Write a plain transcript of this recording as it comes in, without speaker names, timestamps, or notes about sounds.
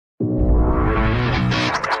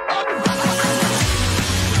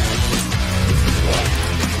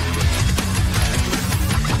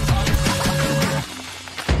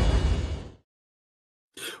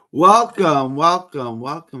Welcome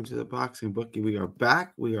to the Boxing Bookie. We are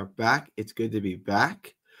back. It's good to be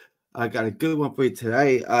back. I got a good one for you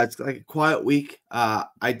today. It's like a quiet week.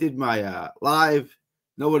 I did my live.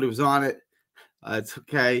 Nobody was on it. It's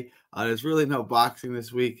okay. There's really no boxing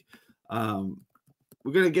this week. We're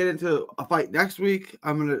gonna get into a fight next week.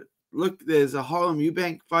 I'm gonna look. There's a Harlem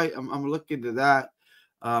Eubank fight. I'm gonna look into that.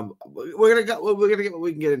 We're gonna get what we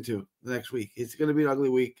can get into next week. It's gonna be an ugly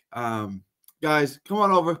week. Guys, come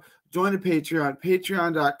on over. Join the Patreon.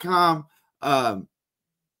 Patreon.com.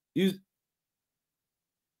 Use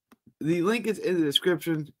the link is in the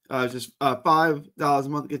description. Just $5 a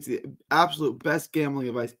month gets the absolute best gambling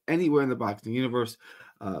advice anywhere in the boxing universe.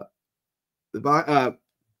 Patreon.com.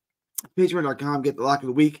 Get the lock of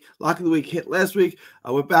the week. Lock of the week hit last week.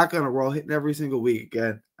 We're back on a roll, hitting every single week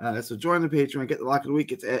again. So join the Patreon. Get the lock of the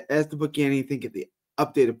week. It's Ask the Bookie Anything. Get the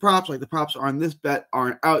updated props. Like the props on this bet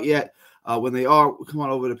aren't out yet. When they are, come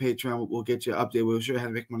on over to Patreon. We'll get you an update. We'll show you how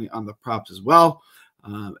to make money on the props as well.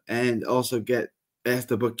 And also get Ask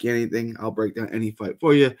the Bookie Anything. I'll break down any fight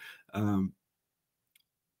for you. Head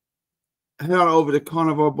on over to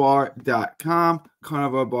carnivorebar.com.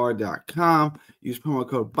 Carnivorebar.com. Use promo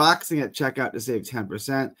code BOXING at checkout to save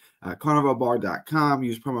 10%. Carnivorebar.com.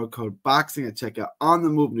 Use promo code BOXING at checkout. On the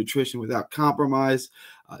move nutrition without compromise.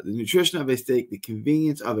 The nutrition of a steak, the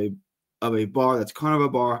convenience of a bar. That's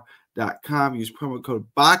carnivorebar.com. Use promo code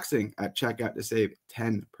BOXING at checkout to save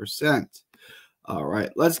 10%. All right,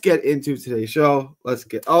 let's get into today's show. I'll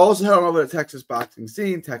also head on over to Texas Boxing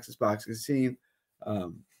Scene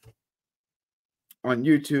on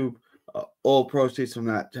YouTube. All proceeds from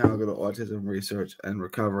that channel go to Autism Research and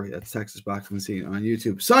Recovery. That's Texas Boxing Scene on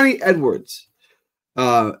YouTube. Sonny Edwards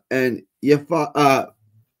and Galal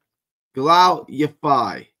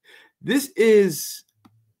Yafai. This is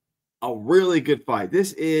a really good fight.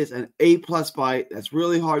 This is an A+ fight. That's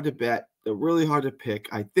really hard to bet. They're really hard to pick.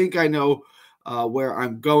 I think I know where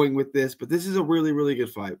I'm going with this, but this is a really, really good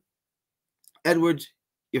fight. Edwards,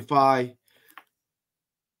 Yafai.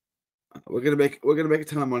 We're gonna make a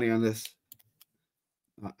ton of money on this.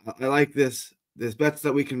 I like this. There's bets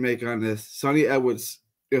that we can make on this. Sonny Edwards,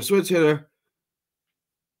 your switch hitter,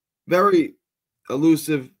 very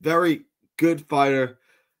elusive, very good fighter.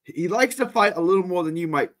 He likes to fight a little more than you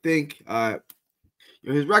might think.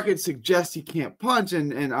 His record suggests he can't punch,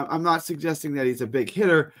 and I'm not suggesting that he's a big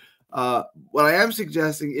hitter. What I am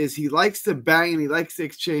suggesting is he likes to bang and he likes to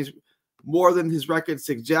exchange more than his record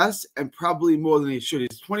suggests, and probably more than he should.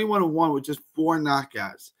 He's 21-1 with just 4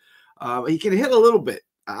 knockouts. He can hit a little bit.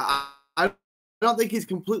 I don't think he's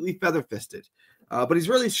completely feather-fisted, but he's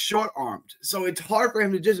really short-armed. So it's hard for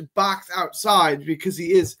him to just box outside because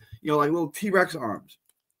he is, like little T-Rex arms.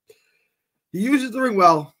 He uses the ring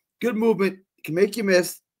well. Good movement. Can make you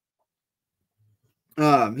miss.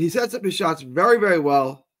 He sets up his shots very, very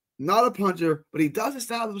well. Not a puncher, but he does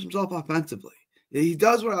establish himself offensively. He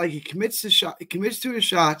does what he commits to shot. He commits to his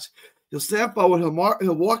shots. He'll stand forward.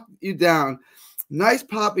 He'll walk you down. Nice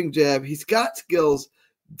popping jab. He's got skills.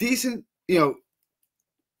 Decent, good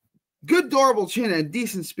durable chin and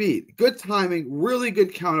decent speed. Good timing. Really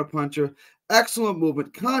good counterpuncher. Excellent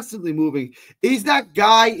movement. Constantly moving. He's that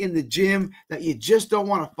guy in the gym that you just don't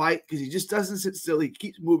want to fight because he just doesn't sit still. He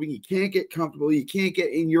keeps moving. You can't get comfortable. You can't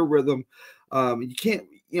get in your rhythm. You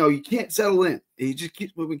can't settle in. He just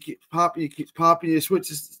keeps moving, keeps popping, he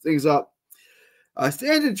switches things up.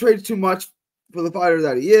 Stanton trades too much for the fighter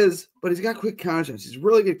that he is, but he's got quick counter shots. He's a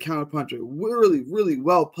really good counterpuncher. Really, really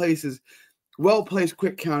well-placed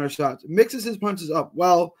quick counter shots. Mixes his punches up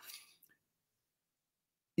well.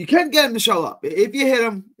 You can get him to shell up. If you hit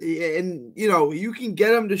him, and, you can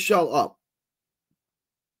get him to shell up.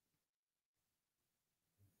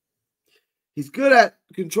 He's good at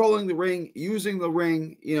controlling the ring, using the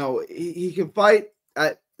ring. He can fight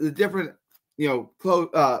at the different, close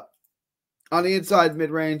on the inside,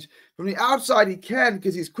 mid-range. From the outside, he can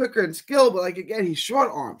because he's quicker and skilled. But again, he's short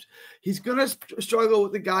arms. He's gonna struggle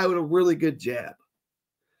with the guy with a really good jab.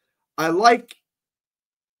 I like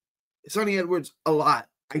Sonny Edwards a lot.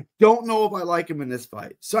 I don't know if I like him in this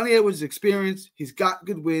fight. Sonny Edwards is experienced. He's got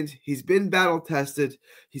good wins. He's been battle tested.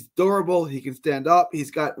 He's durable. He can stand up.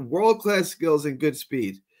 He's got world-class skills and good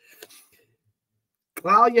speed.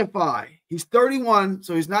 Galal Yafai. He's 31,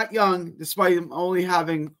 so he's not young, despite him only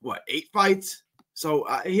having, 8 fights? So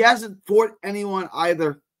he hasn't fought anyone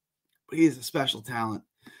either, but he's a special talent.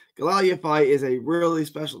 Galal Yafai is a really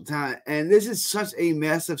special talent, and this is such a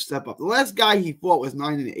massive step up. The last guy he fought was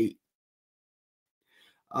 9-8.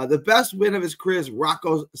 The best win of his career is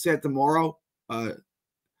Rocco Santamoro. That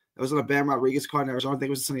was on a Bam Rodriguez card in Arizona. I think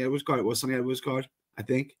it was a Sonny Edwards card. It was Sonny Edwards card, I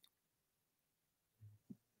think.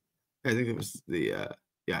 I think it was the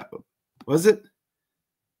yeah. Was it?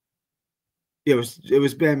 Yeah, it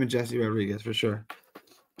was Bam and Jesse Rodriguez for sure.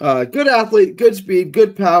 Good athlete, good speed,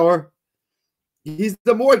 good power. He's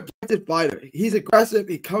the more gifted fighter. He's aggressive.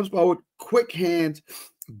 He comes forward, quick hands,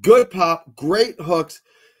 good pop, great hooks.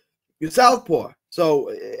 You're southpaw,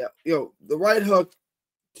 so the right hook,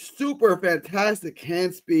 super fantastic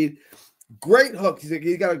hand speed, great hook.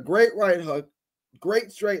 He's got a great right hook,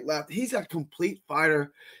 great straight left. He's a complete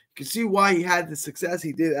fighter. You can see why he had the success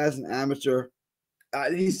he did as an amateur.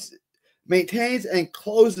 He's maintains and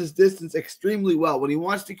closes distance extremely well. When he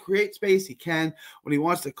wants to create space, he can. When he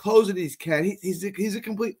wants to close it, he can. He's a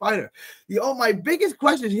complete fighter. My biggest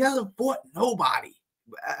question is he hasn't fought nobody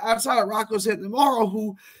outside of Rocco Santamaro,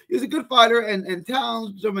 who is a good fighter and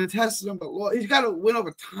challenges him and tests him, but he's got to win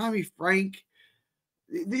over Tommy Frank.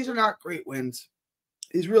 These are not great wins.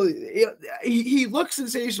 He's really he looks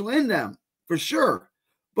sensational in them for sure,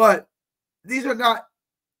 but these are not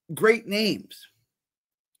great names.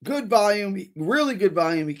 Good volume, really good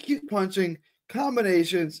volume. He keeps punching,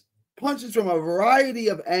 combinations, punches from a variety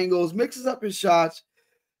of angles, mixes up his shots.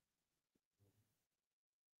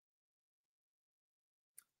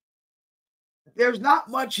 There's not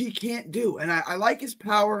much he can't do, and I like his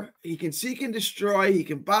power. He can seek and destroy. He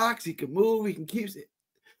can box. He can move. He can keep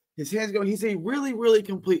his hands going. He's a really, really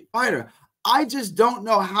complete fighter. I just don't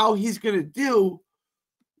know how he's going to do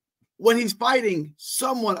when he's fighting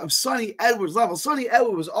someone of Sonny Edwards' level. Sonny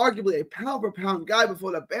Edwards was arguably a pound-for-pound guy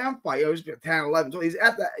before the Bam fight. He was 10, 11, 12. He's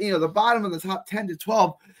at the bottom of the top 10 to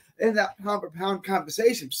 12 in that pound-for-pound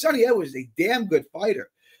conversation. Sonny Edwards is a damn good fighter.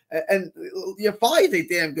 And Yafai is a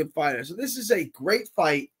damn good fighter. So this is a great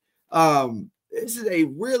fight. This is a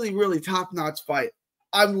really, really top-notch fight.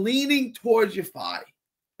 I'm leaning towards Yafai.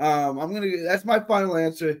 That's my final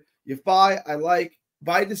answer. Yafai, I like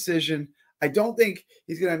by decision. I don't think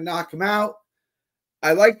he's going to knock him out.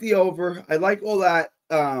 I like the over. I like all that.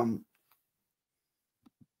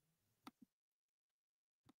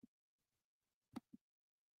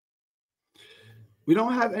 We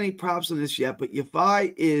don't have any props on this yet, but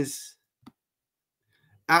Yafai is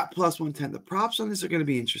at plus 110. The props on this are going to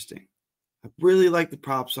be interesting. I really like the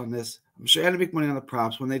props on this. I'm sure you're going to make money on the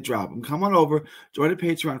props when they drop them. Come on over. Join the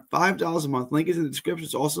Patreon. $5 a month. Link is in the description.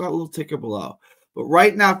 It's also got a little ticker below. But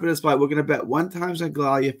right now for this fight, we're going to bet 1 times on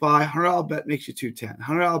Galal Yafai. $100 bet makes you $210.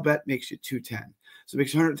 $100 bet makes you $210. So it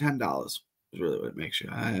makes you $110. Is really what it makes you.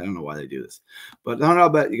 I don't know why they do this. But the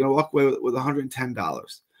 $100 bet, you're going to walk away with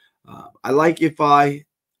 $110. I like Yafai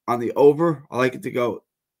on the over. I like it to go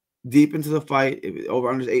deep into the fight. If over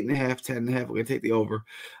under is 8.5, 10.5, we're going to take the over.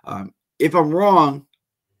 If I'm wrong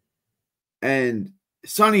and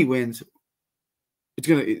Sonny wins,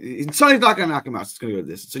 Sonny's not gonna knock him out. So it's gonna go to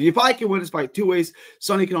this. So Yafai can win this fight 2 ways.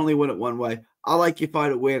 Sonny can only win it 1 way. I like Yafai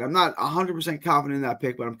to win. I'm not 100% confident in that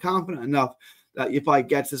pick, but I'm confident enough that Yafai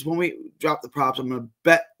gets this. When we drop the props, I'm gonna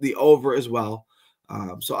bet the over as well.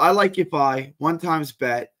 So I like Yafai. 1 times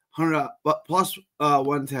bet 100 plus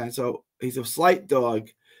 110. So he's a slight dog.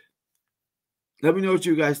 Let me know what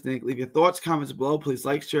you guys think. Leave your thoughts, comments below. Please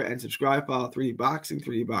like, share, and subscribe. Follow 3D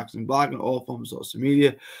Boxing blog on all forms of social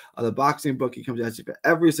media. The boxing bookie comes at you for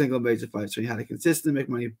every single major fight, showing you how to consistently make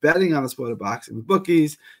money betting on the sport of boxing. The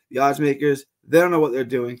bookies, the odds makers, they don't know what they're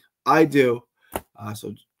doing. I do.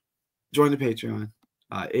 So join the Patreon.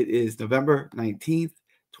 It is November 19th,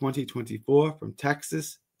 2024, from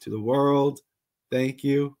Texas to the world. Thank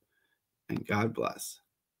you, and God bless.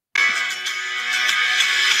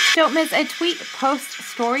 Don't miss a tweet, post,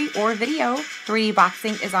 story, or video. 3D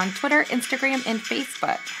Boxing is on Twitter, Instagram, and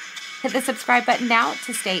Facebook. Hit the subscribe button now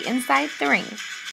to stay inside the ring.